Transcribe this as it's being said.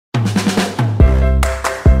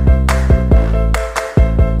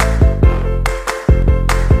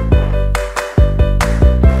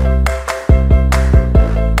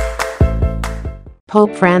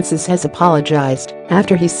Pope Francis has apologized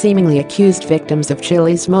after he seemingly accused victims of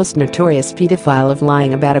Chile's most notorious pedophile of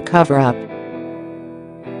lying about a cover-up.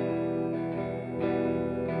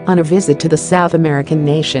 On a visit to the South American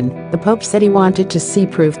nation, the Pope said he wanted to see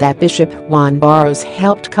proof that Bishop Juan Barros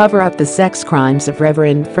helped cover up the sex crimes of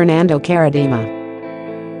Reverend Fernando Karadima.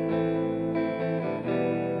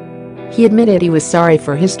 He admitted he was sorry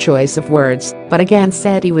for his choice of words, but again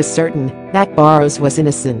said he was certain that Barros was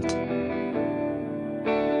innocent.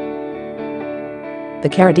 The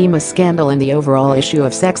Karadima scandal and the overall issue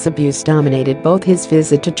of sex abuse dominated both his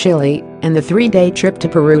visit to Chile and the three-day trip to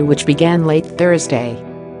Peru, which began late Thursday.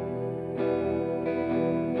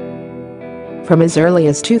 From as early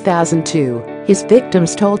as 2002, his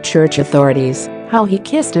victims told church authorities how he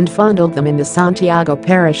kissed and fondled them in the Santiago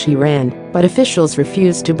parish he ran, but officials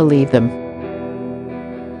refused to believe them.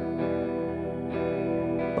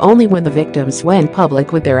 Only when the victims went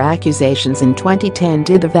public with their accusations in 2010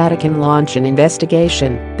 did the Vatican launch an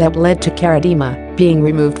investigation that led to Karadima being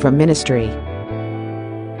removed from ministry.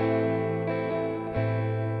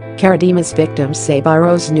 Karadima's victims say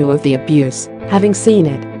Barros knew of the abuse, having seen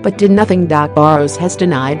it, but did nothing. Barros has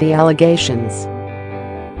denied the allegations.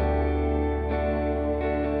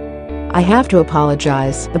 "I have to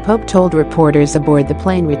apologize," the Pope told reporters aboard the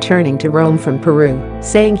plane returning to Rome from Peru,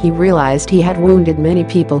 saying he realized he had wounded many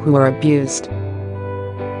people who were abused.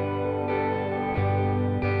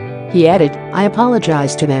 He added, "I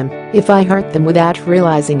apologize to them if I hurt them without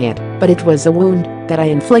realizing it, but it was a wound that I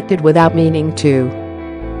inflicted without meaning to."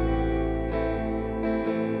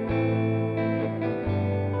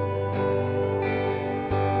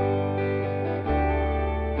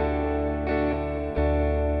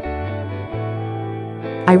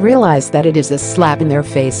 "I realize that it is a slap in their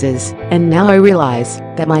faces, and now I realize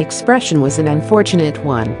that my expression was an unfortunate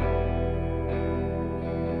one."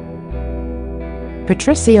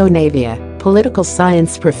 Patricio Navia, political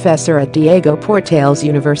science professor at Diego Portales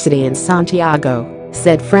University in Santiago,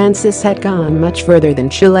 said Francis had gone much further than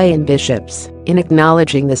Chilean bishops in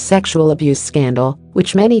acknowledging the sexual abuse scandal,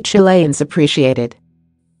 which many Chileans appreciated.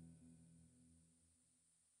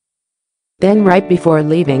 Then right before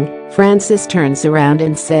leaving, Francis turns around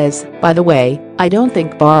and says, "By the way, I don't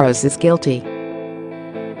think Barros is guilty."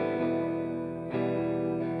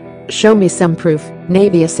 "Show me some proof,"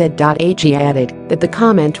 Navia said. He added that the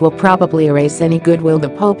comment will probably erase any goodwill the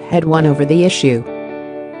Pope had won over the issue.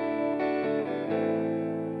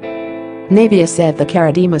 Navia said the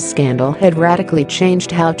Karadima scandal had radically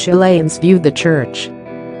changed how Chileans viewed the church.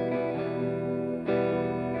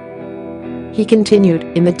 He continued,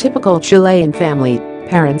 "In the typical Chilean family,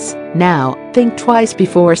 parents now think twice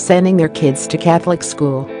before sending their kids to Catholic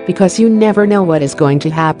school because you never know what is going to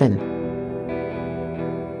happen."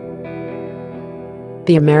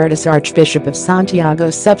 The Emeritus Archbishop of Santiago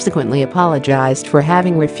subsequently apologized for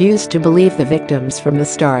having refused to believe the victims from the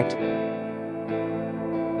start.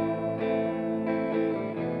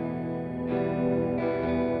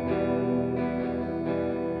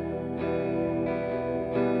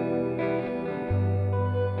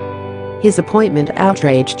 His appointment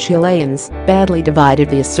outraged Chileans, badly divided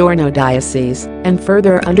the Osorno diocese, and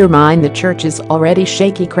further undermined the church's already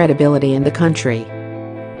shaky credibility in the country.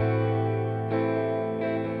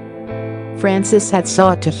 Francis had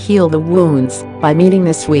sought to heal the wounds by meeting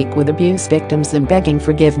this week with abuse victims and begging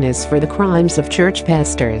forgiveness for the crimes of church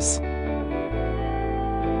pastors.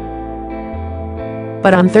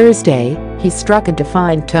 But on Thursday, he struck a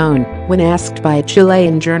defiant tone when asked by a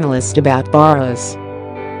Chilean journalist about Barros.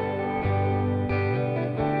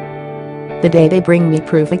 "The day they bring me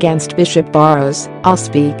proof against Bishop Barros, I'll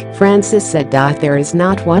speak," Francis said. "There is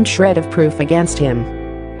not one shred of proof against him.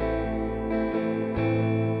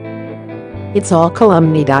 It's all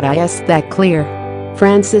calumny.Is that clear."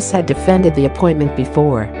 Francis had defended the appointment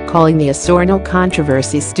before, calling the Osorno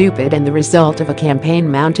controversy stupid and the result of a campaign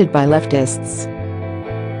mounted by leftists.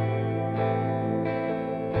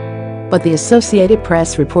 But the Associated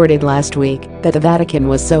Press reported last week that the Vatican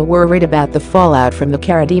was so worried about the fallout from the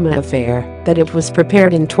Karadima affair that it was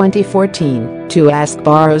prepared in 2014 to ask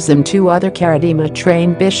Barros and two other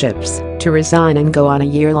Karadima-trained bishops to resign and go on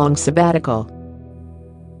a year-long sabbatical.